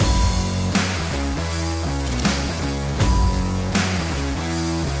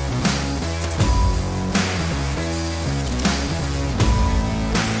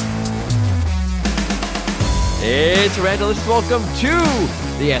It's Rant. Listeners, welcome to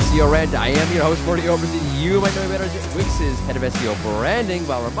the SEO Rant. I am your host, Mordy Oberstein. You might know me better as Wix's head of SEO branding,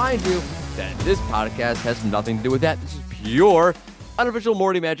 but I'll remind you that this podcast has nothing to do with that. This is pure, unofficial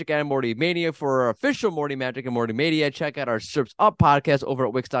Mordy Magic and Mordy Mania. For our official Mordy Magic and Mordy Mania, check out our SERPs Up podcast over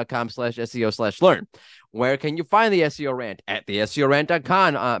at wix.com/SEO/learn. Where can you find the SEO Rant? At the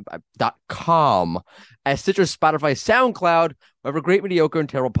SEORant.com, at Stitcher, Spotify, SoundCloud, wherever great, mediocre, and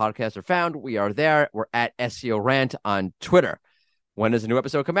terrible podcasts are found. We are there. We're at SEO Rant on Twitter. When does a new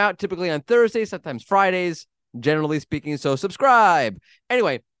episode come out? Typically on Thursdays, sometimes Fridays, generally speaking. So subscribe.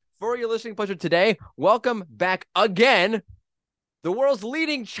 Anyway, for your listening pleasure today, welcome back again, the world's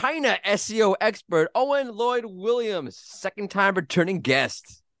leading China SEO expert, Owain Lyold-Willaims, second time returning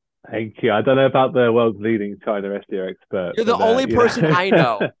guest. Thank you. I don't know about the world's leading China SEO expert. You're the only person I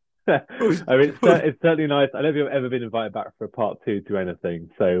know. I mean, it's certainly nice. I don't think I've ever been invited back for a part 2 to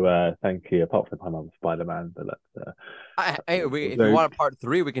anything. So thank you. Apart from the time I'm Spider-Man, but if you want a part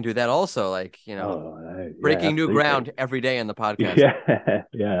 3, we can do that also. Like, breaking new ground every day on the podcast.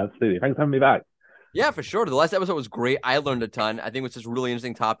 Yeah, absolutely. Thanks for having me back. Yeah, for sure. The last episode was great. I learned a ton. I think it was just a really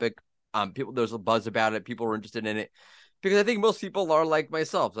interesting topic. There's a buzz about it. People were interested in it. Because I think most people are like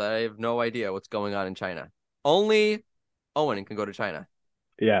myself. I have no idea what's going on in China. Only Owen can go to China.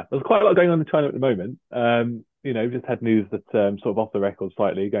 Yeah, there's quite a lot going on in China at the moment. We've just had news that sort of off the record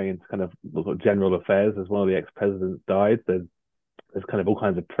slightly, going into kind of sort of general affairs, as one of the ex-presidents died. There's kind of all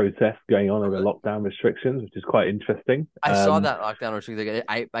kinds of protests going on over lockdown restrictions, which is quite interesting. I saw that lockdown restrictions.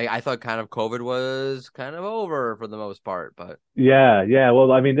 I thought kind of COVID was kind of over for the most part, but yeah.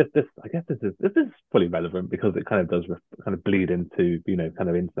 Well, I mean, this I guess this is fully relevant because it kind of does kind of bleed into kind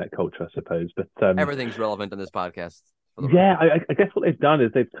of internet culture, I suppose. But everything's relevant on this podcast. Yeah, I guess what they've done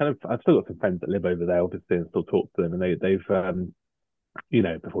is I've still got some friends that live over there, obviously, and still talk to them, and they've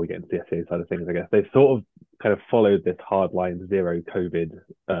before we get into the SEO side of things, I guess they've sort of kind of followed this hardline zero COVID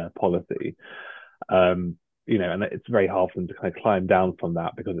policy, and it's very hard for them to kind of climb down from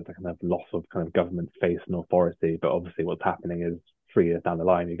that because it's a kind of loss of kind of government face and authority. But obviously, what's happening is 3 years down the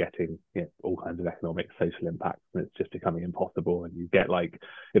line, you're getting all kinds of economic, social impacts, and it's just becoming impossible. And you get like,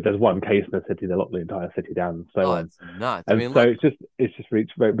 if there's one case in a city, they lock the entire city down, and so on. It's nuts. And it's just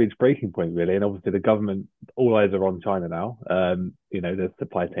reached breaking point, really. And obviously, the government, all eyes are on China now. There's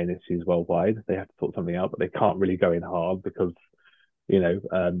supply chain issues worldwide. They have to sort something out, but they can't really go in hard because, they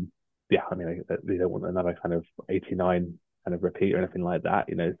don't want another kind of 89 kind of repeat or anything like that.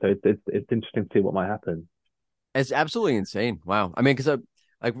 So it's interesting to see what might happen. It's absolutely insane. Wow. I mean, because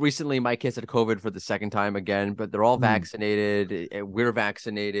like recently my kids had COVID for the second time again, but they're all vaccinated. We're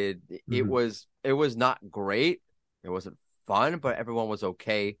vaccinated. It was not great. It wasn't fun, but everyone was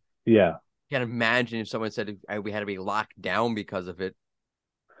okay. Yeah. Can't imagine if someone said we had to be locked down because of it.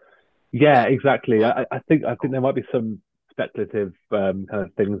 Yeah, exactly. I think there might be some speculative kind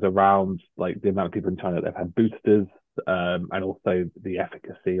of things around like the amount of people in China that have had boosters. And also the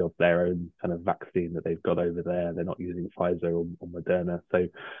efficacy of their own kind of vaccine that they've got over there. They're not using Pfizer or Moderna. So,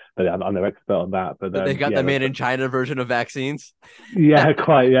 but I'm no expert on that. But they got the made in China version of vaccines. Yeah,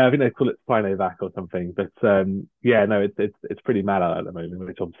 quite. Yeah, I think they call it Sinovac or something. But it's pretty mad at the moment,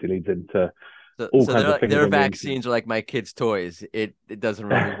 which obviously leads into all kinds of things. Their vaccines are like my kids' toys. It doesn't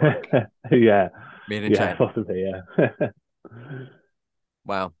really work. Yeah, made in China. Possibly. Yeah.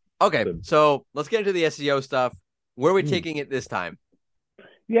 Wow. Okay, so let's get into the SEO stuff. Where are we taking it this time?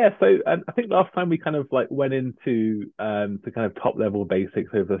 Yeah, so I think last time we kind of like went into the kind of top level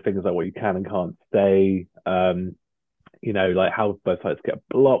basics over things like what you can and can't say, like how websites get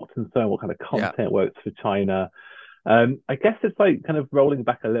blocked and so on, what kind of content works for China. I guess it's like kind of rolling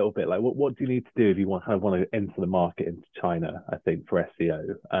back a little bit, like what do you need to do if you want to enter the market into China, I think, for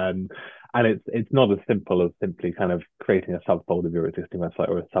SEO. And it's not as simple as simply kind of creating a subfolder of your existing website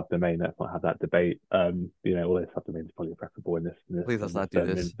or a subdomain. Let's not have that debate. Although subdomain is probably preferable in this. Please let's not do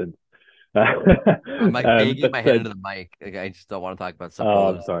this. Instance. I'm like banging my head into the mic. I just don't want to talk about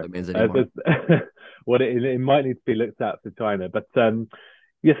subdomains anymore. It might need to be looked at for China, but so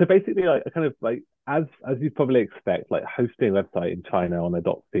basically, like kind of like as you probably expect, like hosting a website in China on a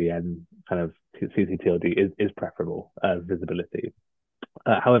 .cn kind of ccTLD is preferable visibility.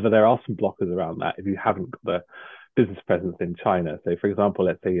 However, there are some blockers around that if you haven't got the business presence in China. So, for example,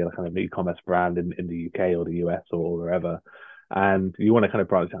 let's say you're a kind of e-commerce brand in the UK or the US or wherever, and you want to kind of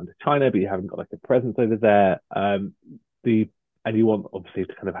branch out into China, but you haven't got like a presence over there. And you want obviously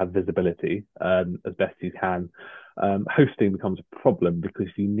to kind of have visibility as best you can. Hosting becomes a problem because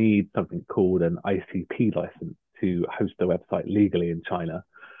you need something called an ICP license to host a website legally in China.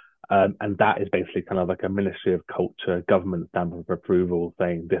 And that is basically kind of like a Ministry of Culture government stamp of approval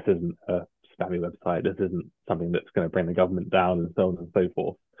saying this isn't a spammy website. This isn't something that's going to bring the government down, and so on and so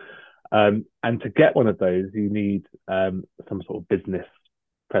forth. And to get one of those, you need some sort of business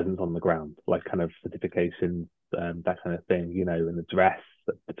presence on the ground, like kind of certifications, that kind of thing, an address,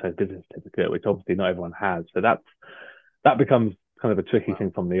 a business certificate, which obviously not everyone has. So that becomes kind of a tricky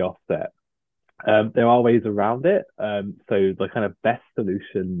thing from the offset. There are ways around it. So the kind of best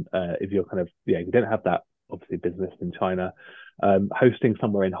solution, if you're kind of, if you don't have that obviously business in China, hosting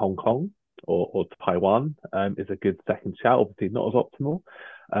somewhere in Hong Kong or Taiwan is a good second shout. Obviously not as optimal,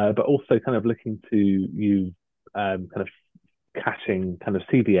 but also kind of looking to use kind of caching kind of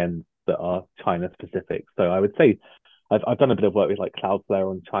CDNs that are China specific. So I would say I've done a bit of work with like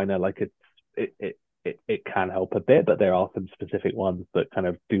Cloudflare on China. Like it can help a bit, but there are some specific ones that kind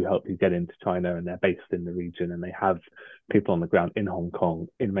of do help you get into China, and they're based in the region, and they have people on the ground in Hong Kong,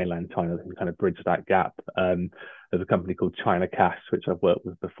 in mainland China, that can kind of bridge that gap. There's a company called China Cache, which I've worked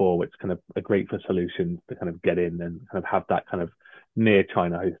with before, which kind of are great for solutions to kind of get in and kind of have that kind of near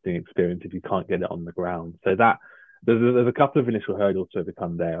China hosting experience if you can't get it on the ground. So that there's a couple of initial hurdles to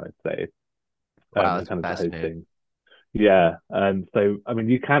overcome there, I'd say. Wow, that's kind of fascinating. hosting. Yeah. So, I mean,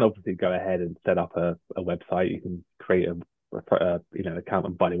 you can obviously go ahead and set up a website. You can create a account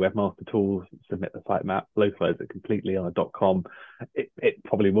on Baidu Webmaster Tools, submit the sitemap, localize it completely on a .com. It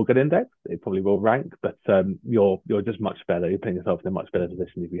probably will get indexed. It probably will rank, but you're just much better. You're putting yourself in a much better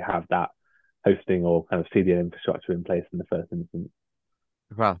position if you have that hosting or kind of CDN infrastructure in place in the first instance.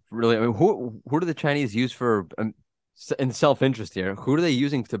 Wow, really? I mean, who do the Chinese use for in self-interest here? Who are they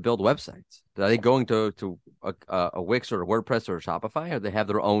using to build websites? Are they going to a Wix or a WordPress or a Shopify, or they have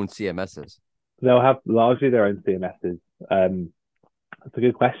their own CMSs? They'll have largely their own CMSs. It's a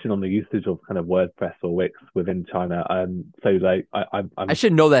good question on the usage of kind of WordPress or Wix within China. So like I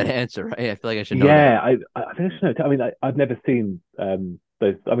should know that answer, right? I feel like I should know that. Yeah, I think I should know. I mean, I've never seen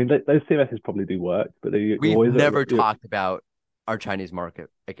those. I mean, those CMSs probably do work, but we've never talked about our Chinese market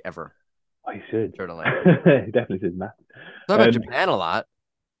like ever. I should. Certainly. Definitely should, Matt. Talk about Japan a lot.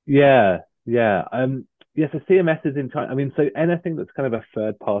 Yeah. So CMSs in China. I mean, so anything that's kind of a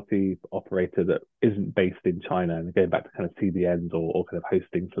third-party operator that isn't based in China, and going back to kind of CDNs or kind of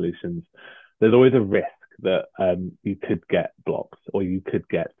hosting solutions, there's always a risk that you could get blocks or you could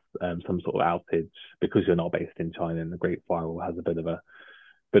get some sort of outage because you're not based in China, and the Great Firewall has a bit of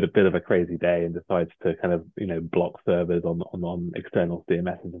a crazy day and decides to kind of block servers on external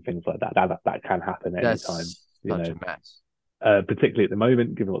CMSs and things like that. That can happen at any time. Such a mess. Particularly at the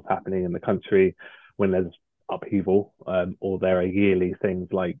moment, given what's happening in the country, when there's upheaval, or there are yearly things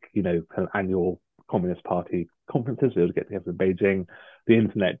like kind of annual Communist Party conferences that get together in Beijing, the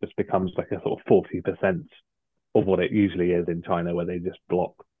internet just becomes like a sort of 40% of what it usually is in China, where they just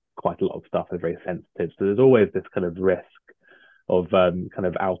block quite a lot of stuff. They're very sensitive, so there's always this kind of risk of kind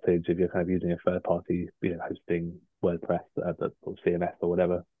of outage if you're kind of using a third party, hosting WordPress, or CMS or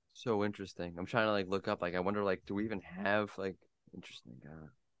whatever. So interesting. I'm trying to like look up. Like, I wonder, like, do we even have like interesting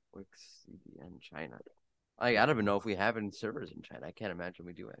Wix CDN China? I don't even know if we have any servers in China. I can't imagine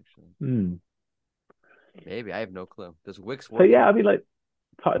we do actually. Maybe, I have no clue. Does Wix work? So yeah, I mean, like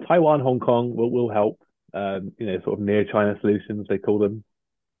Taiwan, Hong Kong will help. Sort of near China solutions, they call them.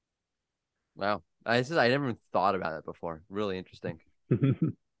 Wow. I never even thought about it before. Really interesting.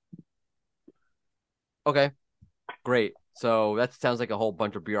 Okay, great. So that sounds like a whole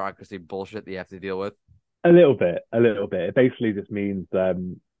bunch of bureaucracy bullshit that you have to deal with. A little bit. It basically just means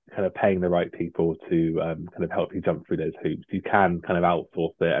kind of paying the right people to kind of help you jump through those hoops. You can kind of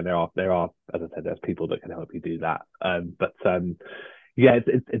outsource it, and there are, as I said, there's people that can help you do that. But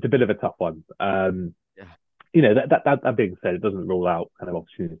it's a bit of a tough one. That being said, it doesn't rule out kind of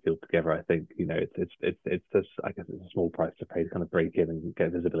opportunities altogether. I think it's just, I guess it's a small price to pay to kind of break in and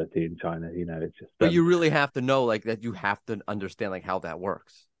get visibility in China. It's just. But you really have to know like that. You have to understand like how that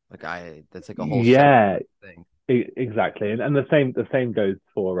works. Like that's like a whole thing. Exactly, and the same goes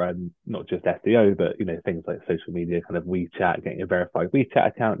for not just SEO, but things like social media, kind of WeChat, getting a verified WeChat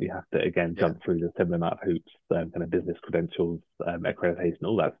account. You have to again jump through the similar amount of hoops, kind of business credentials, accreditation,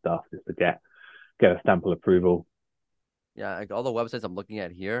 all that stuff, just to get a stamp of approval. Yeah, like all the websites I'm looking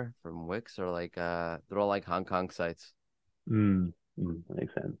at here from Wix are like they're all like Hong Kong sites. That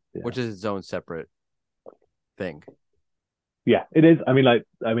makes sense. Yeah. Which is its own separate thing. Yeah, it is. I mean, let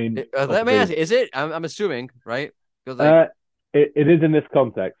me ask you, is it? I'm assuming, right? Like... It is in this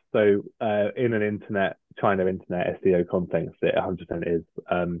context. So in an China internet SEO context, it 100% is.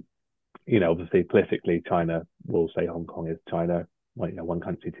 Obviously politically, China will say Hong Kong is China. One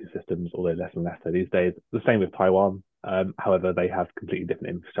country, two systems, although less and less so these days. The same with Taiwan. However, they have completely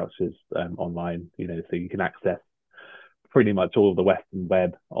different infrastructures online, so you can access pretty much all of the Western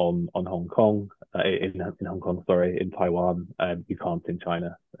web on Hong Kong, in Hong Kong, sorry, in Taiwan. You can't in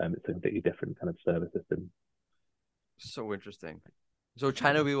China. It's a completely different kind of service system. So interesting. So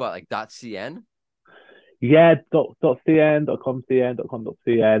China would be what, like .cn? Yeah, .cn, .com.cn,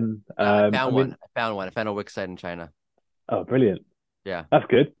 .com.cn. I found one. I found a Wix site in China. Oh, brilliant. Yeah. That's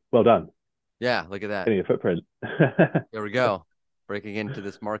good. Well done. Yeah, look at that. Getting a footprint. There we go. Breaking into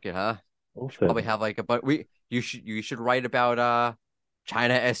this market, huh? Awesome. Probably have like you should write about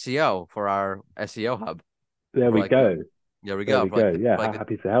China SEO for our SEO hub. There we go. There we go. Yeah,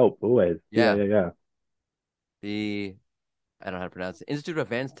 happy to help always. Yeah. I don't know how to pronounce it. Institute of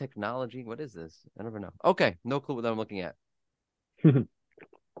Advanced Technology. What is this? I never know. Okay, no clue what I'm looking at. Send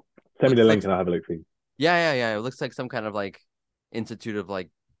me the link and I'll have a look for you. Yeah. It looks like some kind of like Institute of like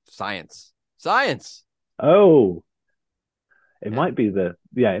Science. Oh, it might be the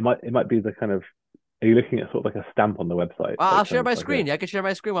kind of. Are you looking at sort of like a stamp on the website? I'll share my screen. Yeah, I can share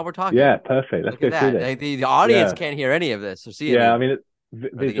my screen while we're talking. Yeah, perfect. Let's go through this. The audience can't hear any of this or see it. Yeah, any. I mean,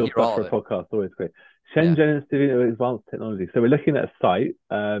 visual stuff for a podcast always great. Shenzhen Institute of Advanced Technology. So we're looking at a site.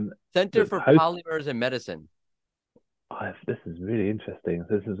 Center for Polymers and Medicine. Oh, this is really interesting.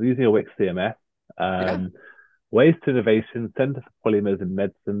 So this is using a Wix CMS. Ways to Innovation, Center for Polymers and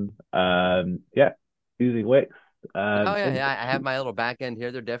Medicine. Using Wix. I have my little back end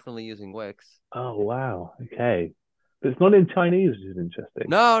here. They're definitely using Wix. Oh, wow. Okay. But it's not in Chinese, which is interesting.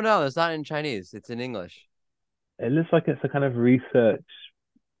 No, it's not in Chinese. It's in English. It looks like it's a kind of research.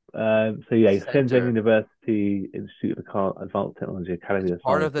 Shenzhen University Institute of Advanced Technology Academy of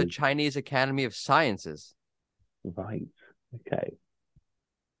part of the Chinese Academy of Sciences. Right. Okay.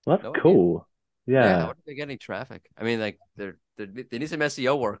 Well, that's cool. Yeah. I wonder if they get any traffic. I mean, like they need some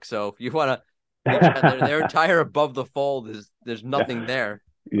SEO work. So if you want to, their entire above the fold there's nothing there.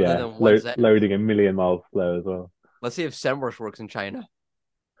 Yeah. Loading a million miles slow as well. Let's see if SEMrush works in China.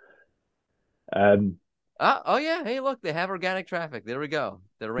 Hey, look, they have organic traffic. There we go.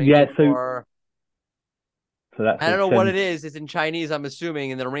 They're ranking for. So that's. I don't know what it is. It's in Chinese, I'm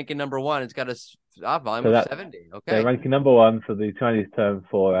assuming, and they're ranking number one. It's got a volume of 70. Okay. They're ranking number one for the Chinese term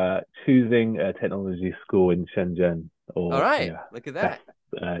for choosing a technology school in Shenzhen. All right, look at that.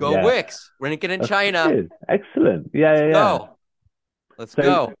 Go Wix. Ranking in China. Good. Excellent. Yeah. Let's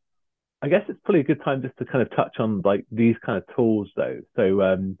go. I guess it's probably a good time just to kind of touch on like these kind of tools though. So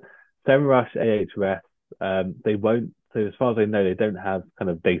SEMrush, Ahrefs, they won't. So as far as I know, they don't have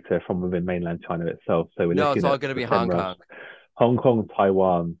kind of data from within mainland China itself. So we're looking it's all going to be Hong Kong,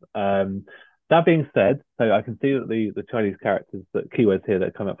 Taiwan. That being said, so I can see that the Chinese characters, the keywords here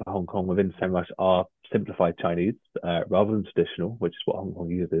that come up for Hong Kong within SEMrush are simplified Chinese rather than traditional, which is what Hong Kong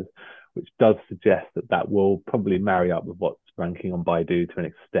uses, which does suggest that will probably marry up with what's ranking on Baidu to an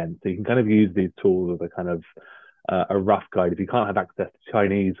extent. So you can kind of use these tools as a kind of a rough guide. If you can't have access to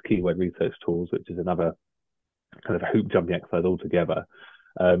Chinese keyword research tools, which is another kind of hoop jumping exercise altogether,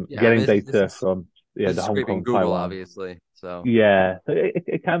 getting data from the Hong Kong, Google, Taiwan, obviously. So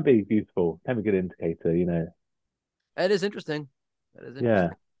it can be useful, can be a good indicator, you know. It is interesting. Yeah.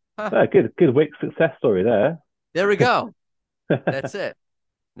 Good Wix success story there. There we go. That's it.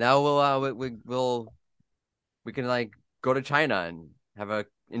 Now we can like go to China and have an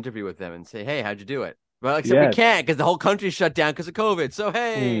interview with them and say, hey, how'd you do it? Well, except we can't because the whole country's shut down because of COVID. So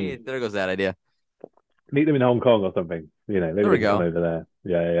hey, there goes that idea. Meet them in Hong Kong or something. You know, maybe there we go. Over there.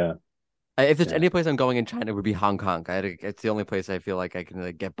 Yeah. If there's any place I'm going in China, it would be Hong Kong. It's the only place I feel like I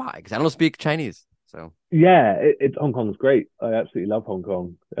can get by because I don't speak Chinese. So it's Hong Kong's great. I absolutely love Hong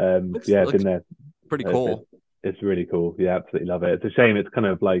Kong. I've been there. Pretty cool. It's really cool. Yeah, absolutely love it. It's a shame. It's kind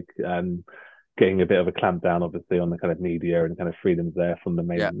of like getting a bit of a clamp down, obviously, on the kind of media and kind of freedoms there from the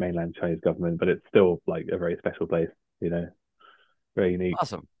mainland Chinese government. But it's still like a very special place. You know, very unique.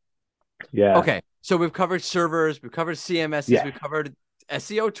 Awesome. Yeah. Okay. So we've covered servers, we've covered CMSs, we've covered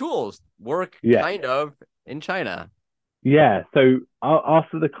SEO tools, kind of in China. Yeah. So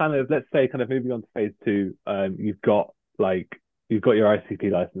after the kind of, let's say, kind of moving on to phase two, you've got your ICP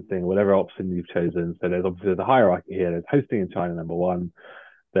licensing, whatever option you've chosen. So there's obviously the hierarchy here. There's hosting in China, number one.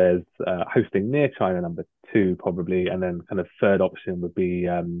 There's hosting near China, number two, probably. And then kind of third option would be,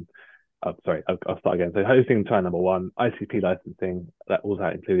 I'll start again. So hosting in China, number one, ICP licensing, that was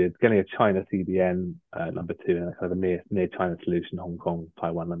included. Getting a China CDN, number two, and kind of a near China solution, Hong Kong,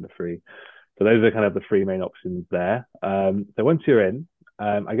 Taiwan, number three. So those are kind of the three main options there. So once you're in,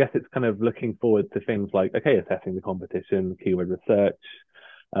 I guess it's kind of looking forward to things like, assessing the competition, keyword research.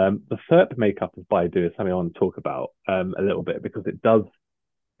 The SERP makeup of Baidu is something I want to talk about a little bit because it does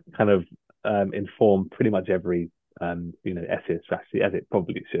kind of inform pretty much every SEO strategy, as it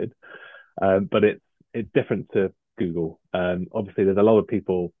probably should. But it's different to Google. Obviously, there's a lot of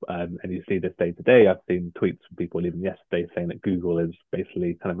people, and you see this day to day. I've seen tweets from people even yesterday saying that Google is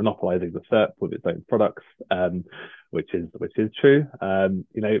basically kind of monopolizing the SERP with its own products, which is true.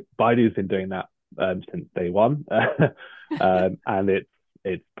 Baidu's been doing that since day one, and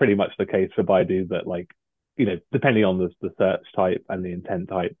it's pretty much the case for Baidu that, like, depending on the search type and the intent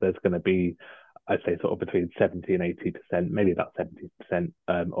type, there's going to be, I'd say, sort of between 70 and 80%, maybe about 70%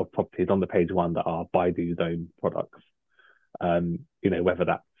 of properties on the page one that are Baidu's own products. Whether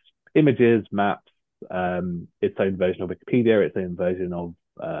that's images, maps, its own version of Wikipedia, its own version of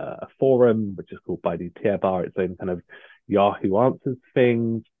a forum, which is called Baidu Tiebar, its own kind of Yahoo Answers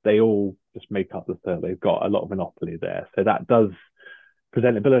things. They all just make up the search. They've got a lot of monopoly there. So that does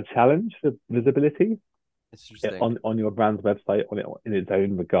present a bit of a challenge for visibility on your brand's website in its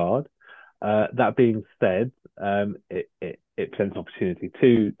own regard. That being said, it presents an opportunity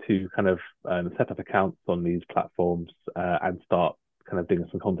to kind of set up accounts on these platforms and start kind of doing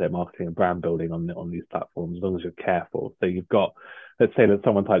some content marketing and brand building on these platforms, as long as you're careful. So you've got, let's say that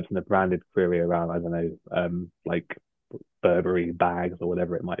someone types in a branded query around, I don't know, like Burberry bags or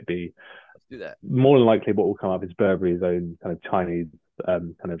whatever it might be. Let's do that. More than likely, what will come up is Burberry's own kind of Chinese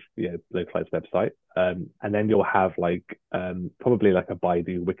localized website, and then you'll have probably like a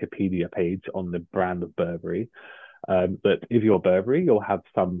Baidu Wikipedia page on the brand of Burberry. But if you're Burberry, you'll have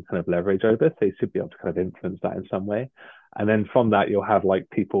some kind of leverage over, so you should be able to kind of influence that in some way. And then from that, you'll have like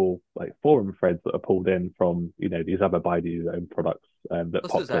people, like forum threads that are pulled in from these other Baidu own products that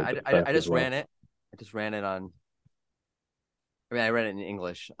pop. I just ran it. I just ran it on. I mean, I read it in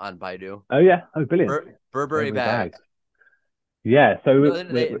English on Baidu. Oh yeah, oh brilliant. Burberry bags. Yeah, so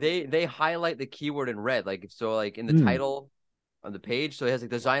they highlight the keyword in red, like in the title on the page. So it has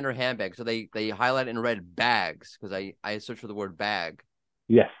like designer handbag. So they highlight it in red, bags, because I searched for the word bag.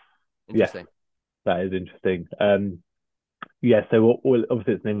 Yes. Interesting. Yes. That is interesting. So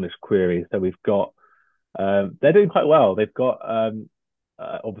obviously it's an English query. So we've got they're doing quite well. They've got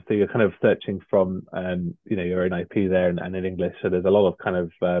obviously you're kind of searching from your own IP there and in English. So there's a lot of kind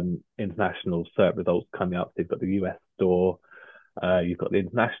of international SERP results coming up. They've got the US store. You've got the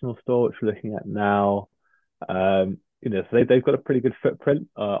international store, which we're looking at now. So they've got a pretty good footprint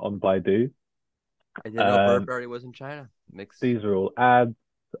on Baidu. I didn't know Burberry was in China. These are all ads.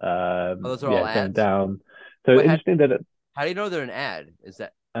 Those are all ads. Down. So interesting that. How do you know they're an ad? Is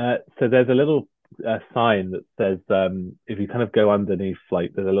that? So there's a little sign that says if you kind of go underneath,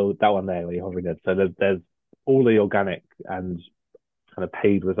 like there's a little that one there where you're hovering there. So there's all the organic and kind of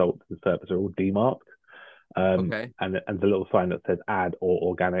paid results in SERPs are all demarked. Okay. And the little sign that says ad or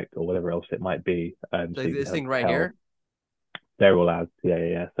organic or whatever else it might be. So this thing right here? They're all ads.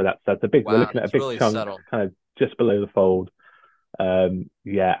 Yeah. So that's a big. Wow, we're looking at a big really chunk, subtle. kind of just below the fold. And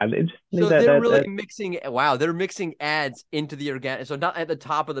interestingly, so they're really mixing. Wow, they're mixing ads into the organic. So not at the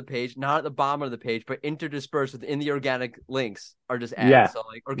top of the page, not at the bottom of the page, but interdispersed within the organic links are just ads. Yeah. So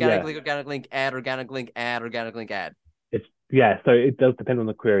like organic link, ad, organic link, ad, organic link, ad. So it does depend on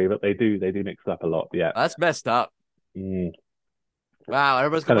the query, but they do mix it up a lot. Yeah, that's messed up. Wow,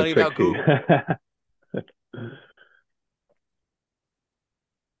 everybody's complaining about Google.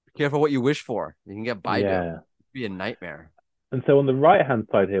 Be careful what you wish for. You can get Baidu. Yeah. It'd be a nightmare. And so on the right hand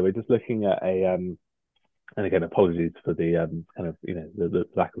side here, we're just looking at and again, apologies for the kind of the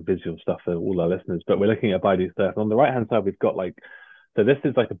lack of visual stuff for all our listeners, but we're looking at Baidu SERP. And on the right hand side, we've got so this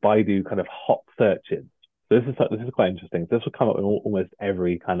is like a Baidu kind of hot searches. So this is quite interesting. This will come up in almost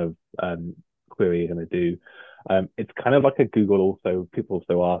every kind of query you're going to do. It's kind of like a Google also. People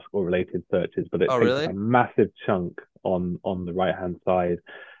also ask or related searches, but it takes a massive chunk on the right hand side,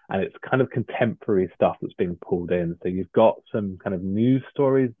 and it's kind of contemporary stuff that's being pulled in. So you've got some kind of news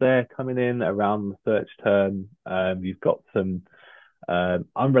stories there coming in around the search term. You've got some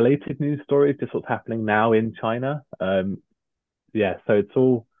unrelated news stories, just what's happening now in China. So it's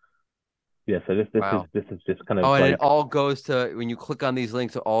all. Yeah, so this is just kind of. Oh, and it all goes to, when you click on these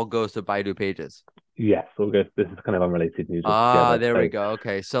links, it all goes to Baidu pages. Yes, this is kind of unrelated news. There we go.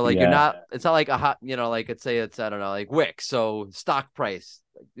 Okay, so you're not. It's not like a hot, like let's say it's, I don't know, like Wix. So stock price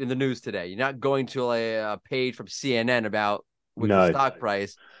in the news today. You're not going to a page from CNN about Wix's stock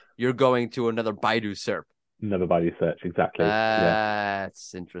price. You're going to another Baidu SERP. Another Baidu search, exactly.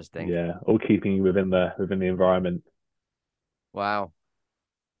 That's interesting. Yeah, all keeping you within the environment. Wow.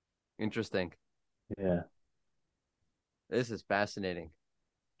 Interesting. Yeah. This is fascinating.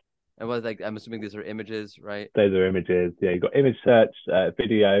 And I'm assuming these are images, right? Those are images. Yeah, you've got image search,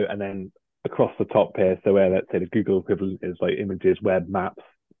 video, and then across the top here, so where let's say the Google equivalent is like images, web, maps,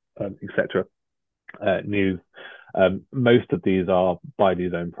 etc. News. Most of these are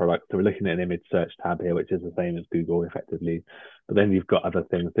Baidu's own products. So we're looking at an image search tab here, which is the same as Google effectively. But then you've got other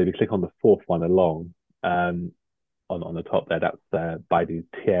things. So if you click on the fourth one along, on the top there, that's Baidu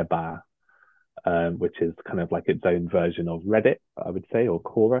Tierba, which is kind of like its own version of Reddit, I would say, or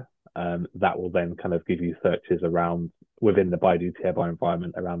Quora. That will then kind of give you searches around within the Baidu Tierba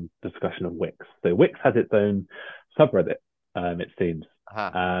environment around discussion of Wix. So Wix has its own subreddit, it seems,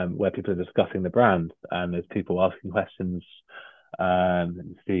 where people are discussing the brand, and there's people asking questions. Let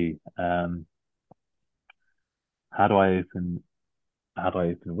me see. How do I open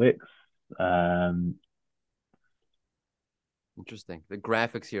Wix? Interesting. The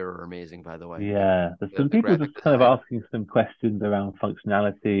graphics here are amazing, by the way. Yeah, there's some people just kind of asking some questions around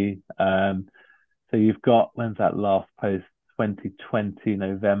functionality. So you've got, when's that last post? 2020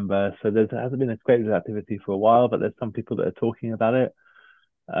 November. So there hasn't been a great activity for a while, but there's some people that are talking about it.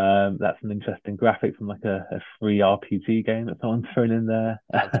 That's an interesting graphic from like a free RPG game that someone's thrown in there.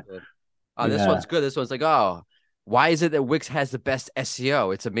 That's good. Oh, this one's good. This one's like, why is it that Wix has the best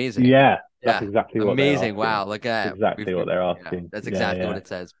SEO? It's amazing. Yeah, that's exactly what amazing. Wow, look at that. Exactly what they're asking. That's exactly what it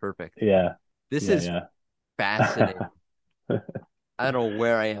says. Perfect. Yeah. This is fascinating. I don't know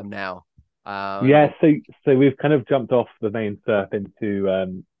where I am now. So we've kind of jumped off the main SERP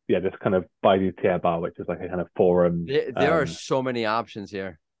into this kind of Baidu Tierba, which is like a kind of forum. There are so many options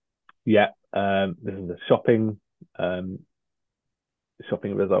here. Yeah. This is a shopping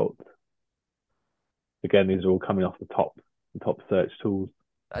results. Again, these are all coming off the top search tools.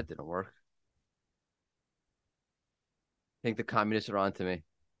 That didn't work. I think the communists are onto me.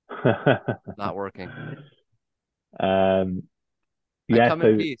 Not working. In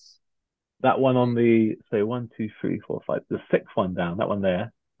peace. That one on the 1, 2, 3, 4, 5, the sixth one down. That one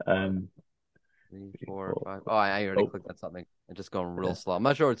there. 3, 4, 5. Oh, I already clicked on something. I'm just going real slow. I'm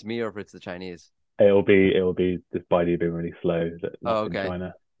not sure if it's me or if it's the Chinese. It'll be this Baidu being really slow. Okay.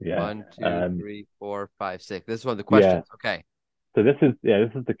 China. Yeah. 1, 2, 3, 4, 5, 6. This is one of the questions. Yeah. Okay. So this is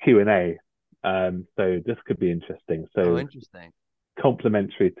the Q&A. So this could be interesting. So interesting.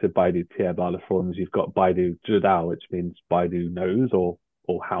 Complementary to Baidu Tierba forums, you've got Baidu Zhidao, which means Baidu knows or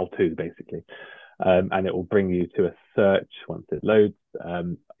how to basically. And it will bring you to a search once it loads.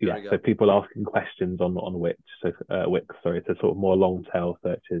 So people asking questions on Wix. So so sort of more long tail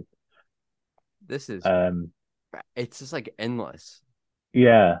searches. This is it's just like endless.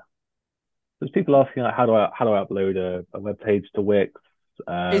 Yeah. There's people asking like how do I upload a web page to Wix?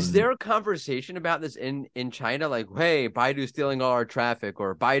 Is there a conversation about this in China? Like, hey, Baidu's stealing all our traffic,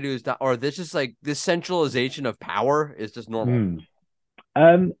 or Baidu's not, or this just like this centralization of power is just normal.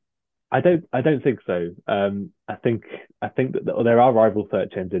 I don't think so. I think that there are rival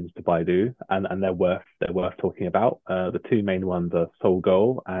search engines to Baidu, and they're worth talking about. The two main ones are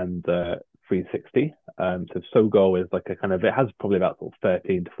Sogou and 360. So Sogou is like a kind of, it has probably about sort of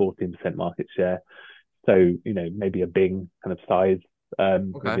 13 to 14% market share. So maybe a Bing kind of size,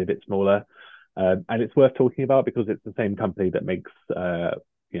 maybe a bit smaller. And it's worth talking about because it's the same company that makes I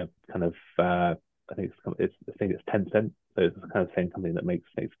think it's Tencent. So it's the kind of same company that makes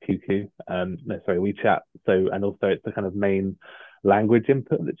QQ. WeChat. So, and also it's the kind of main language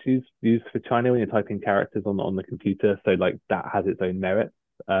input that's used for China when you're typing characters on the computer. So like that has its own merits.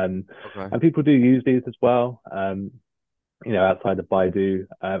 And people do use these as well. Outside of Baidu,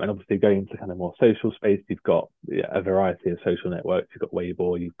 and obviously going into kind of more social space, you've got a variety of social networks. You've got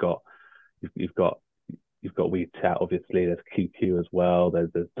Weibo, you've got WeChat, obviously. There's QQ as well. There's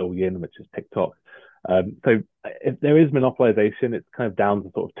Douyin, which is TikTok. So if there is monopolization, it's kind of down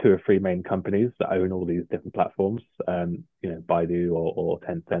to sort of 2 or 3 main companies that own all these different platforms. Baidu or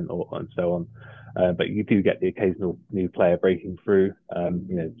Tencent and so on. But you do get the occasional new player breaking through.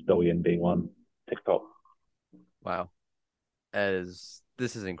 Douyin being one, TikTok. Wow. This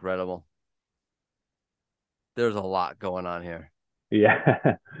is incredible. There's a lot going on here. Yeah.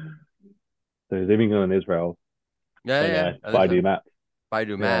 So zooming on Israel. Yeah. Baidu Maps.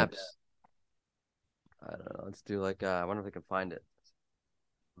 Baidu Maps. I don't know. Let's do like I wonder if I can find it.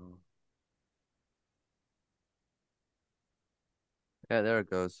 Yeah, there it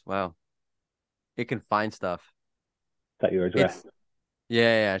goes. Wow. It can find stuff. Is that your address?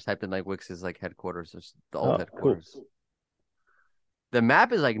 Yeah. I typed in like Wix's like headquarters, just the old headquarters. Cool. The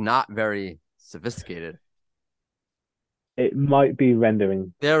map is like not very sophisticated. It might be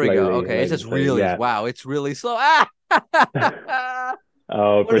rendering. There we go. Okay, it's just really wow. It's really slow.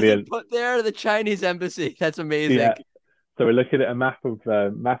 Oh, brilliant! What is it put there? The Chinese embassy. That's amazing. Yeah. So we're looking at a map of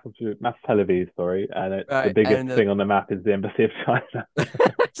Tel Aviv, and the biggest thing on the map is the embassy of China.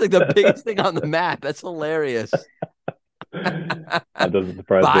 It's like the biggest thing on the map. That's hilarious. That doesn't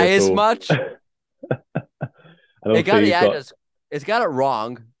surprise me Buy at as all. much. And It got obviously the you've got address. It's got it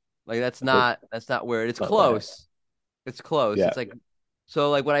wrong. Like that's not weird. It's not right. close. It's close. Yeah, It's like so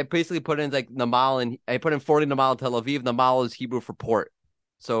like what I basically put in is like Namal, and I put in 40 Namal, Tel Aviv. Namal is Hebrew for port.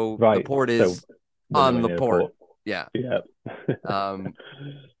 So the right. port So is we're on nowhere the near the port. port. Yeah. Yeah.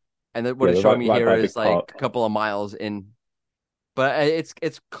 And then what Yeah, it's we're showing me right here by is Big like Park. a couple of miles in, but it's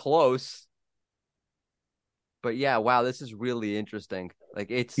close. But yeah, wow, this is really interesting.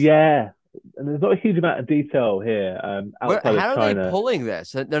 Like it's Yeah, and there's not a huge amount of detail here where outside of how are they China. pulling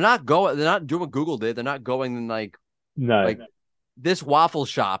this? They're not going. They're not doing what Google did. They're not going No. like this waffle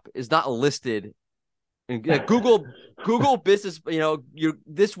shop is not listed. And, Google business.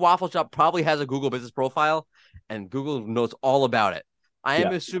 This waffle shop probably has a Google business profile, and Google knows all about it. I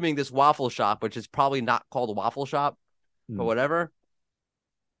am Yeah. assuming this waffle shop, which is probably not called a waffle shop, but Mm. whatever,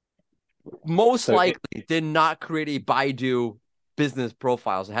 most So it, likely did not create a Baidu business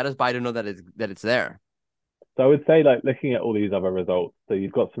profile. So how does Baidu know that it's there? So I would say, like, looking at all these other results, so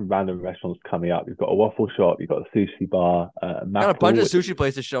you've got some random restaurants coming up. You've got a waffle shop, you've got a sushi bar, Got a bunch Maple, of which sushi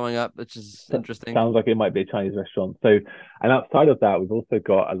places showing up, which is interesting. sounds like it might be a Chinese restaurant. So, and outside of that, we've also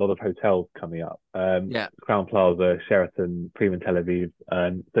got a lot of hotels coming up. Yeah. Crown Plaza, Sheraton, Prima Tel Aviv.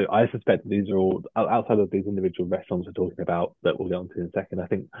 So I suspect these are all outside of these individual restaurants we're talking about that we'll get onto in a second. I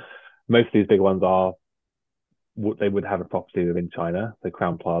think most of these big ones are they would have a property within China. So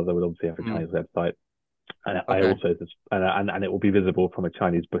Crown Plaza would obviously have a Chinese website. And I Okay. also and it will be visible from a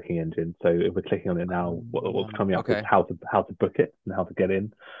Chinese booking engine. So if we're clicking on it now, what's coming up is Okay. how to book it and how to get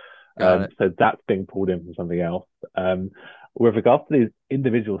in. Got it. So that's being pulled in from something else. With regards to these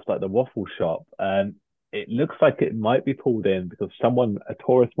individuals like the waffle shop, it looks like it might be pulled in because a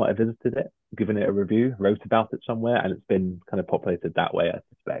tourist might have visited it, given it a review, wrote about it somewhere, and it's been kind of populated that way, I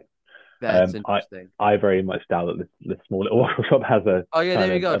suspect. That's I interesting. I very much doubt that this small little waffle shop has a Oh yeah, kind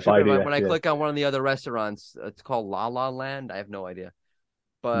there you of go. a Baidu When I SEO. click on one of the other restaurants, it's called La La Land. I have no idea,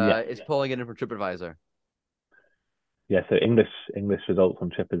 Yeah, but it's pulling it in from TripAdvisor. yeah. So English results on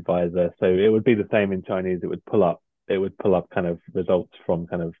TripAdvisor. So it would be the same in Chinese. It would pull up kind of results from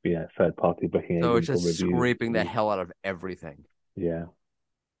kind of third party booking So it's agents or just reviews. scraping the hell out of everything, Yeah.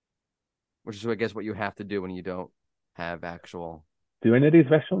 which is I guess what you have to do when you don't have actual. Do any of these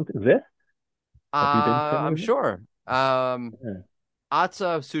restaurants exist? Have you been to any I'm of them? sure. Yeah.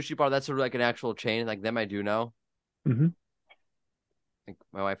 Atza Sushi Bar. That's like an actual chain. Like them, I do know. Hmm. I think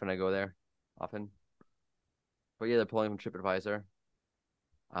my wife and I go there often. But yeah, they're pulling from TripAdvisor.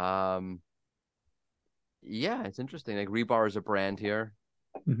 Um, yeah, it's interesting. Like Rebar is a brand here.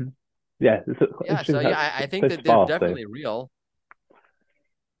 Hmm. Yeah, it's Yeah, so interesting yeah, how I it's think so that they're sparse though. definitely real.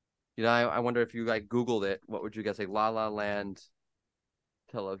 I wonder if you like Googled it, what would you guess? Like La La Land,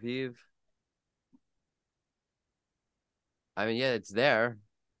 Tel Aviv. I mean, yeah, it's there.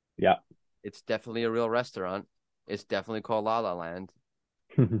 Yeah. It's definitely a real restaurant. It's definitely called La La Land,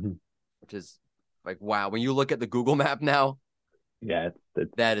 which is like wow. When you look at the Google map now, Yeah,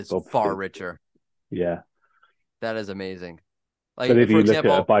 it's that is far obviously richer. yeah. That is amazing. But Like if for you look at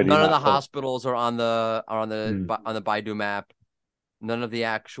a example, Baidu none of map the of hospitals are on the mm, Baidu map. None of the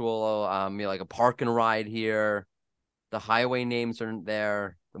actual like a park and ride here. The highway names aren't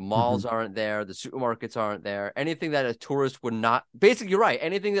there. The malls mhm. aren't there. The supermarkets aren't there. Anything that a tourist would not basically you're right.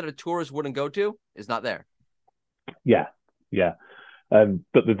 Anything that a tourist wouldn't go to is not there. Yeah, yeah.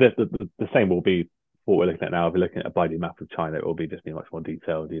 But the same will be what we're looking at now. If we're looking at a Baidu map of China, it will be just be much more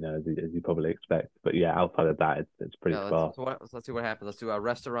detailed, as you probably expect. But yeah, outside of that, it's pretty Yeah, sparse. let's see what happens. Let's do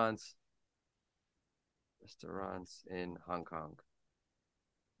restaurants in Hong Kong.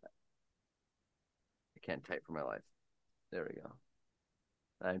 I can't type for my life. There we go.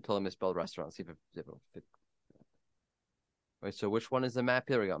 I totally misspelled restaurant. See if it will fit. Wait, so which one is the map?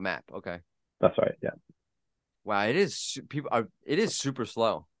 Here we go. Map. Okay. That's right. Yeah. Wow, it is it is super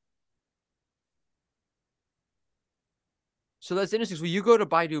slow. So that's interesting. So when you go to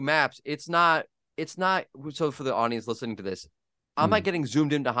Baidu Maps, it's not so for the audience listening to this, I'm not Mm. getting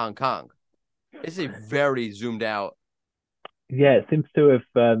zoomed into Hong Kong. It's a very zoomed out Yeah, it seems to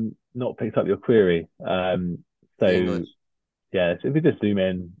have not picked up your query. the So English. yeah, so if we just zoom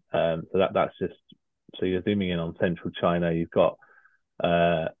in, so that's just so you're zooming in on central China. You've got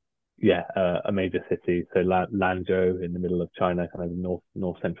uh, a major city, so Lanzhou in the middle of China, kind of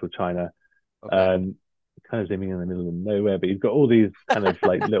north central China. Okay. Um, kind of zooming in the middle of nowhere, but you've got all these kind of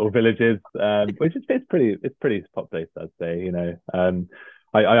like little villages, which is it's pretty populated, I'd say.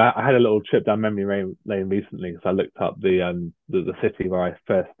 I had a little trip down memory lane recently because I looked up the city where I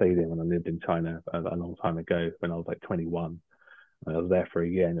first stayed in when I lived in China a long time ago when I was like 21. And I was there for a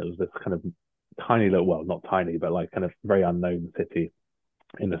year, and it was this kind of tiny little, well, not tiny, but like kind of very unknown city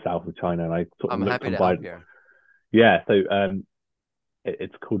in the south of China. And I sort of I'm looked happy on to help Baidu. here. Yeah, so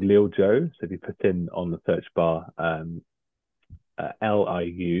it's called Lyold-Joe. So if you put in on the search bar Liu uh,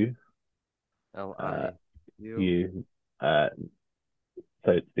 Liu. U, uh,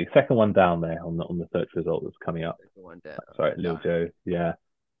 so it's the second one down there on the search result that's coming up. One down. Sorry, Got it. Lyold-Joe. Yeah.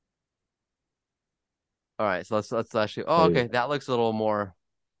 All right, so let's actually. Oh, So okay, that looks a little more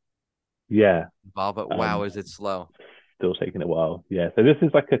yeah, involved, but wow, um, is it slow? still taking a while. Yeah. So this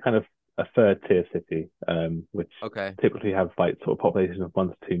is like a kind of a third tier city, which Okay. typically have like sort of population of 1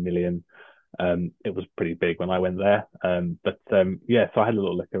 to 2 million. It was pretty big when I went there. But yeah, so I had a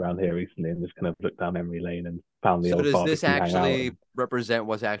little look around here recently and just kind of looked down memory lane and found the So old does this barbecue hangout. actually And represent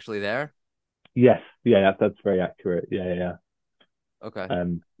what's actually there? yes, yeah, that's very accurate. Yeah. Okay.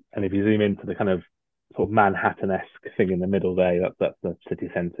 And if you zoom into the kind of sort of Manhattan-esque thing in the middle there, that's the city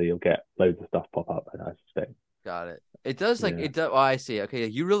center. You'll get loads of stuff pop up, I suspect. Got it. It does like Yeah. it does. Oh, I see. Okay,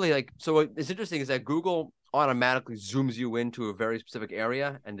 you really like. So it's interesting is that Google automatically zooms you into a very specific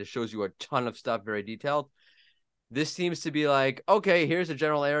area and just shows you a ton of stuff, very detailed. This seems to be like, okay, here's a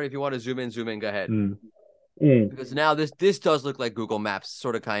general area. If you want to zoom in, go ahead. Mm. Mm. Because now this does look like Google Maps,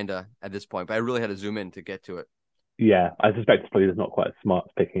 sort of, kind of at this point. But I really had to zoom in to get to it. Yeah, I suspect it's probably just not quite as smart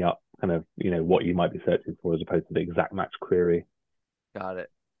as picking up kind of, what you might be searching for as opposed to the exact match query. Got it.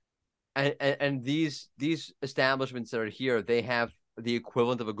 And these establishments that are here, they have the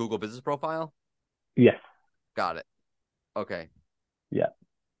equivalent of a Google business profile. Yes. Got it. Okay. Yeah.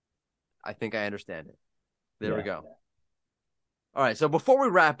 I think I understand it. There Yeah. we go. All right. So before we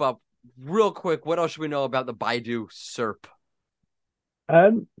wrap up, real quick, what else should we know about the Baidu SERP?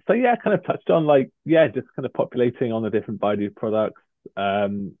 So yeah, kind of touched on just kind of populating on the different Baidu products.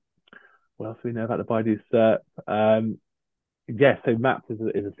 What else do we know about the Baidu SERP? Yeah, so maps is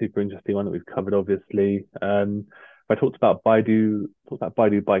a super interesting one that we've covered, obviously. I talked about Baidu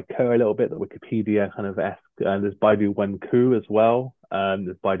Baiko a little bit, the Wikipedia kind of esque. There's Baidu Wenku as well.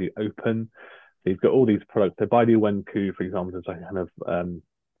 There's Baidu Open. So you've got all these products. So Baidu Wenku, for example, is like kind of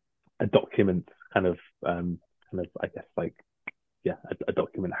a document I guess a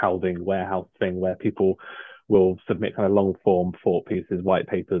document housing warehouse thing where people will submit kind of long form thought pieces, white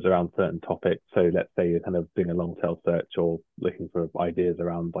papers around certain topics. So let's say you're kind of doing a long tail search or looking for ideas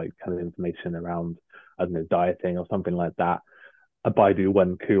around like kind of information around, I don't know, dieting or something like that. A Baidu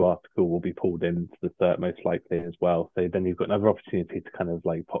Wenku article will be pulled into the SERP most likely as well. So then you've got another opportunity to kind of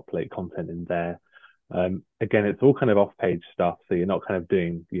like populate content in there. Again, it's all kind of off page stuff. So you're not kind of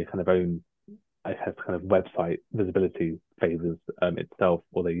doing your kind of own, I guess, kind of website visibility phases itself,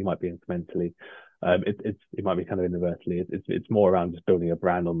 although you might be incrementally. It might be kind of inadvertently. It's more around just building a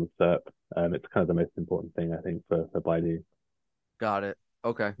brand on the SERP. It's kind of the most important thing, I think, for Baidu. Got it.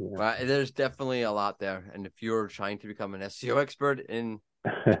 Okay. Yeah. Well, there's definitely a lot there. And if you're trying to become an SEO expert in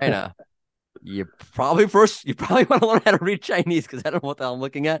China, you probably want to learn how to read Chinese because I don't know what the hell I'm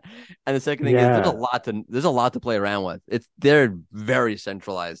looking at. And the second thing is there's a lot to play around with. They're very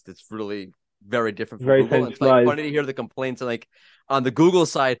centralized. It's really very different from Very Google. It's like funny to hear the complaints like on the Google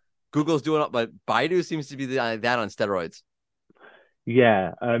side, Google's doing it, but Baidu seems to be that on steroids.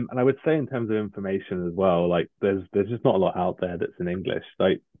 Yeah, and I would say in terms of information as well, like there's just not a lot out there that's in English.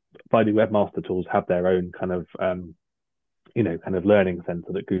 Like Baidu Webmaster Tools have their own kind of kind of learning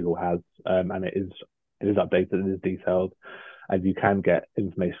center that Google has, and it is updated, it is detailed, and you can get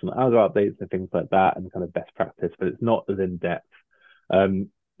information on other updates and things like that, and kind of best practice, but it's not as in depth.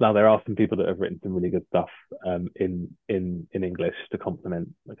 Now there are some people that have written some really good stuff in English to complement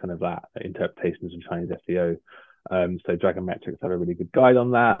kind of that interpretations of Chinese SEO. So Dragon Metrics have a really good guide on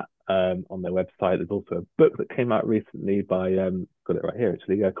that on their website. There's also a book that came out recently by got it right here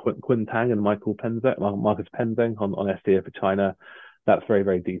actually, Quinn Tang and Marcus Penzeng on SEO for China. That's very,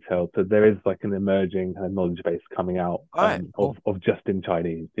 very detailed. So there is like an emerging kind of knowledge base coming out Cool. of just in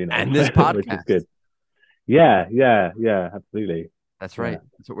Chinese, and this podcast, which is good. Yeah, absolutely. That's right. Yeah.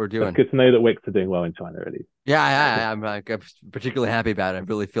 That's what we're doing. It's good to know that Wix are doing well in China, really. Yeah, I'm particularly happy about it. I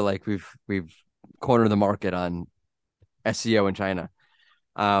really feel like we've cornered the market on SEO in China.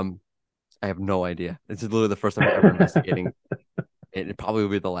 I have no idea. This is literally the first time I'm ever investigating. It probably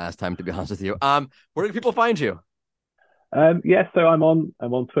will be the last time, to be honest with you. Where do people find you? So I'm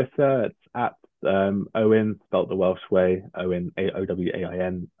on Twitter. It's at Owain, spelt the Welsh way, Owain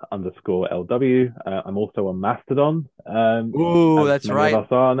Owain _LW. I'm also on Mastodon. Ooh, that's right. Of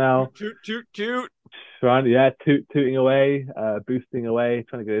us are now. Toot. Tooting away, boosting away,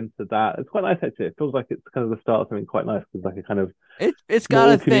 trying to get into that. It's quite nice actually. It feels like it's kind of the start of something quite nice. It's like a kind of it's got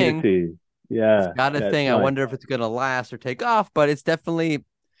a community. thing. Yeah, it's got a thing. I nice. wonder if it's gonna last or take off, but it's definitely.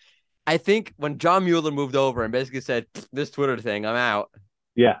 I think when John Mueller moved over and basically said, "This Twitter thing, I'm out."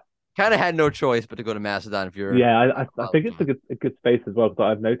 Yeah. kind of had no choice but to go to Mastodon if you're. Yeah, I think it's a good space as well,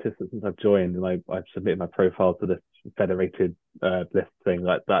 because I've noticed that since I've joined and I've submitted my profile to this federated list thing,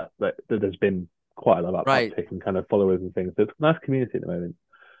 like that there's been quite a lot of uptake and kind of followers and things. So it's a nice community at the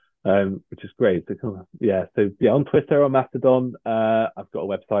moment, which is great. So on Twitter, on Mastodon, I've got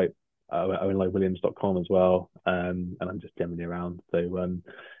a website, OwainLyold-Willaims.com as well, and I'm just generally around. So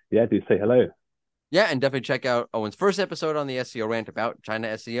do say hello. Yeah, and definitely check out Owen's first episode on the SEO Rant about China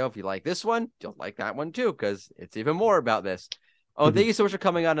SEO. If you like this one, you'll like that one too, because it's even more about this. Oh, thank you so much for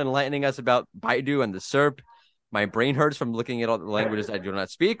coming on and enlightening us about Baidu and the SERP. My brain hurts from looking at all the languages I do not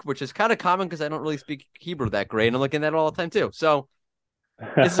speak, which is kind of common because I don't really speak Hebrew that great, and I'm looking at it all the time too. So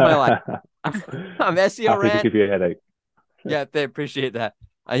this is my life. I'm SEO Rant. To give you a headache. Yeah, they appreciate that.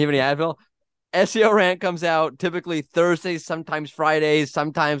 You have any Advil? SEO Rant comes out typically Thursdays, sometimes Fridays,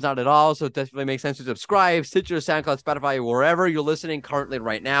 sometimes not at all. So it definitely makes sense to subscribe. Stitcher, SoundCloud, Spotify, wherever you're listening currently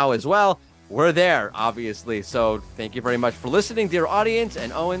right now as well. We're there, obviously. So thank you very much for listening, dear audience.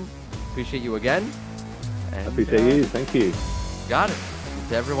 And Owen, appreciate you again. And, I appreciate you. Thank you. Got it. And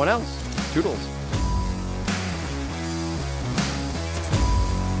to everyone else, toodles.